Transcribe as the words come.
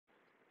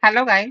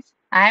Hello guys,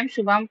 I am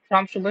Shubham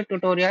from ShubhVed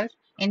Tutorials.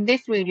 In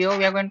this video,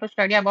 we are going to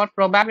study about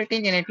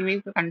probability generative. We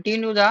will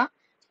continue the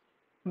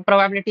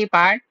probability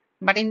part,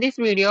 but in this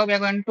video, we are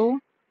going to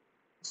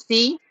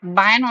see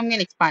binomial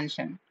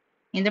expansion.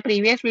 In the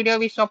previous video,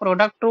 we saw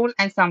product rule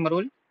and sum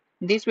rule.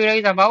 This video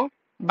is about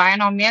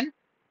binomial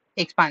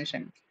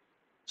expansion.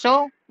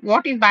 So,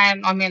 what is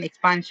binomial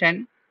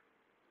expansion?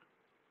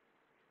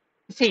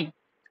 See,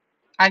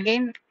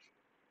 again,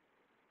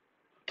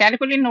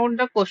 carefully note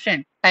the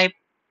question type.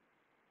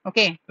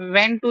 Okay,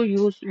 when to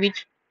use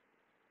which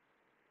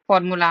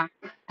formula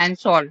and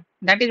solve.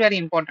 That is very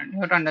important. You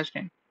have to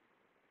understand.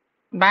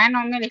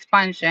 Binomial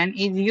expansion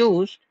is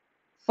used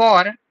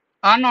for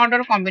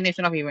unordered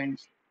combination of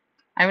events.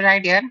 I will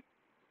write here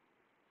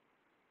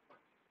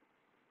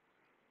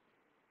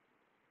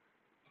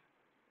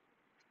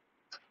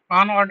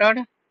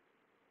unordered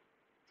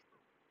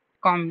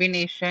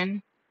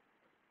combination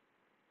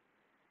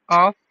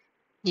of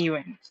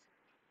events.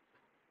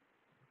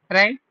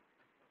 Right?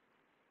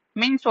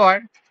 Means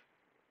what?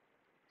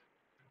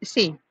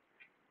 See,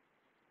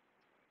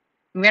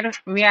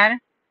 we are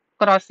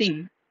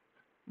crossing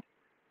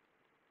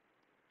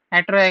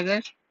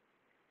heterozygous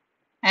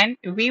and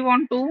we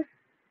want to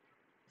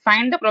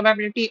find the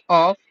probability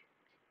of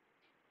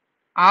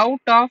out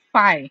of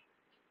 5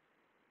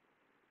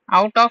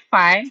 out of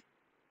 5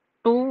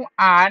 2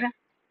 are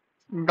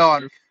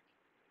dwarf.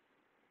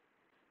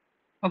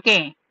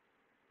 Okay,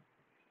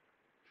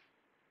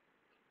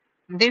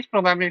 this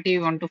probability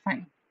we want to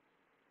find.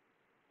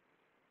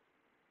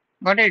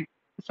 Got it?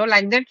 So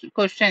like that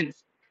questions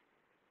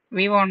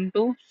we want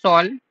to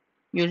solve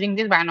using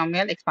this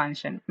binomial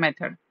expansion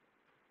method.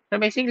 So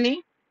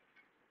basically,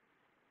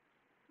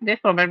 this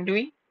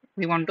probability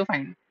we want to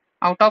find.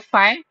 Out of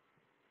 5,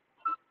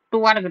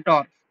 2 are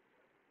dwarf.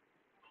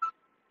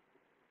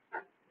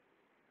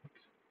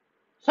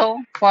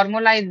 So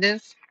formula is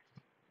this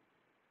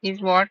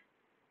is what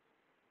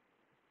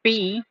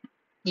P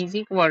is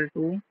equal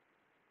to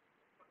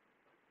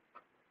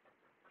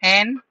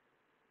n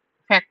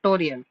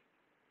factorial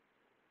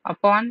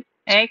upon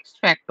x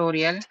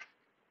factorial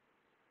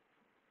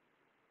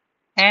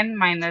n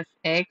minus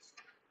x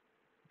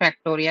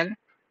factorial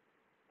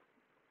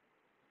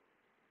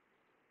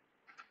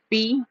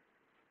p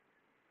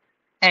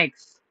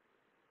x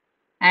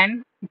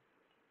and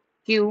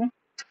q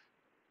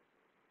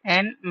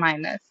n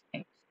minus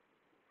x.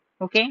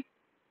 Okay.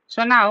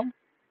 So now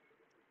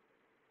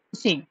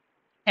see,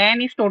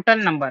 n is total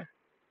number,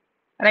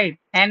 right?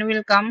 N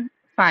will come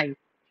 5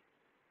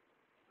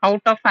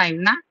 out of 5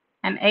 na,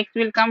 and x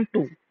will come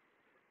 2.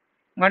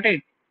 Got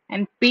it?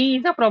 And p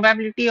is the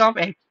probability of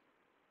x.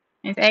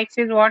 Means x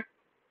is what?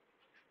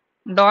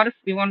 Dwarf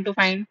we want to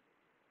find.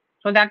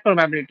 So that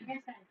probability.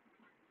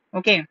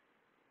 Okay.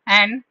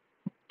 And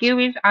q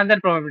is other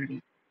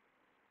probability.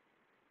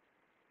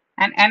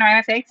 And n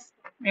minus x,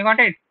 we got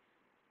it.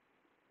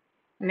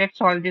 Let's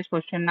solve this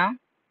question now.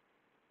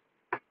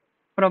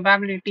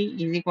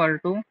 Probability is equal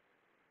to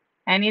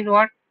n is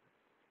what?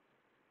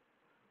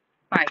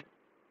 5.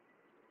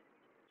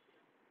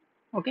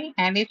 Okay.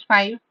 N is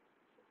 5.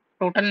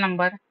 Total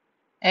number.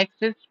 X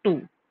is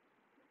 2.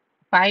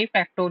 5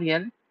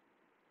 factorial.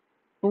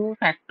 2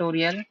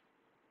 factorial.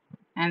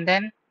 And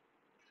then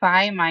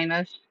 5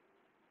 minus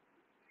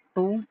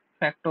 2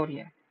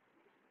 factorial.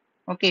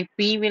 Okay.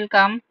 P will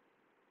come.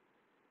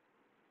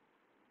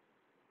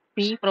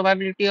 P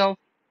probability of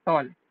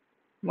solve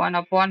 1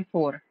 upon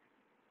 4.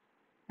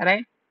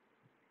 Right?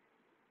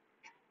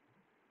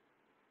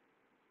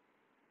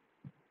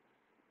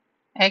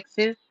 X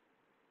is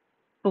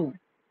 2.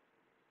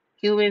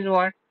 Q is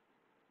what?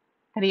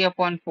 3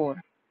 upon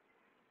 4.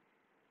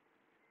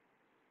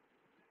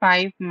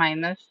 5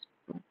 minus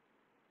 2.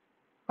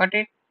 Got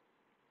it?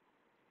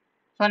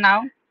 So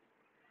now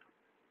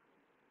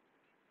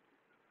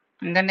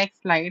in the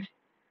next slide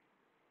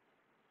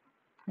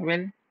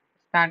we'll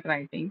start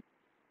writing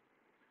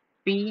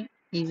P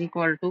is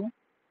equal to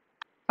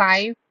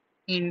 5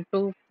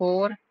 into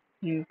 4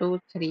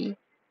 into 3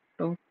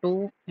 to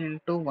 2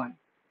 into 1.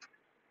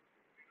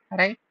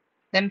 Right?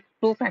 Then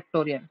 2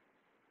 factorial.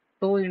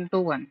 2 into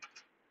 1.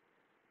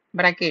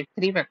 Bracket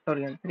 3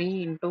 factorial.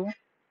 3 into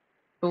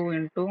 2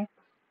 into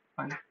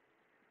 1.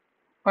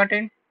 Got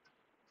it?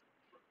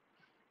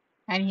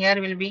 And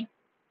here will be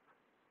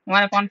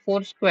 1 upon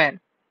 4 square.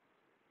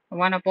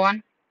 1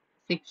 upon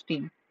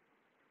 16.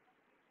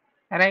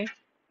 Right?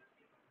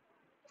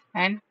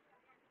 And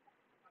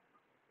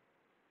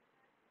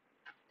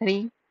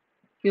 3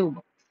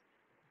 cube.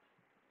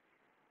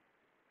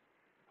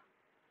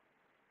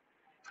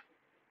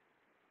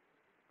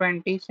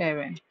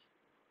 27.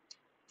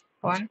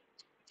 1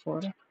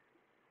 4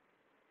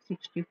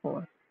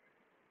 64.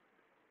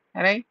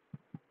 Right?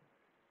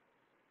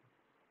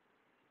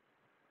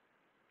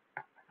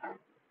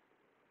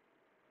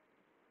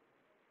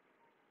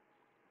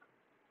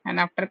 And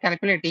after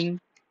calculating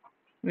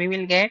we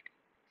will get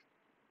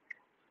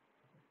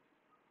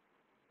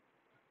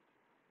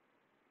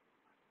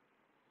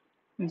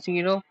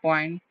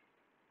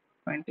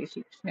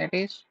 0.26, that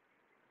is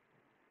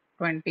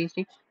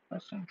 26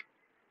 question.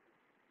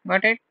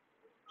 Got it?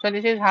 So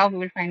this is how we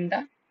will find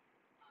the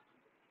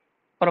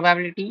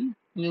probability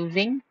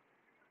using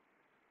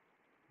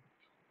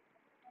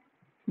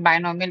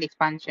binomial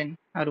expansion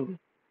rule.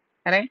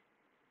 Right?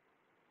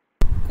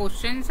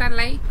 Questions are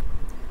like,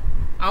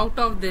 out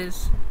of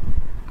this,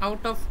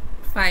 out of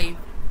 5,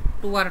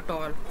 2 are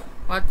tall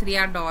or 3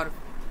 are dwarf.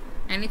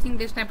 Anything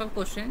this type of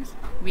questions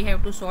we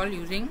have to solve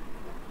using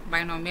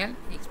binomial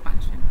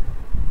expansion.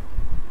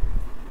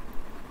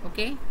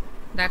 Okay,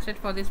 that's it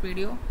for this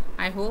video.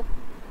 I hope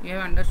you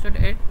have understood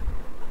it.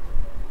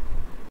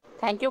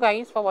 Thank you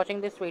guys for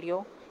watching this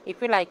video.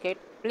 If you like it,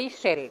 please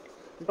share it.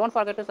 Don't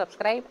forget to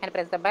subscribe and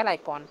press the bell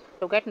icon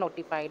to get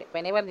notified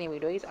whenever new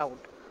video is out.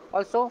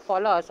 Also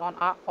follow us on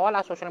all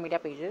our social media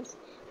pages,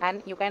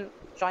 and you can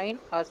join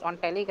us on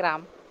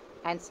Telegram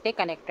and stay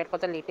connected for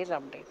the latest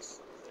updates.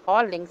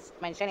 All links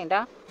mentioned in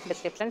the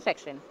description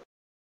section.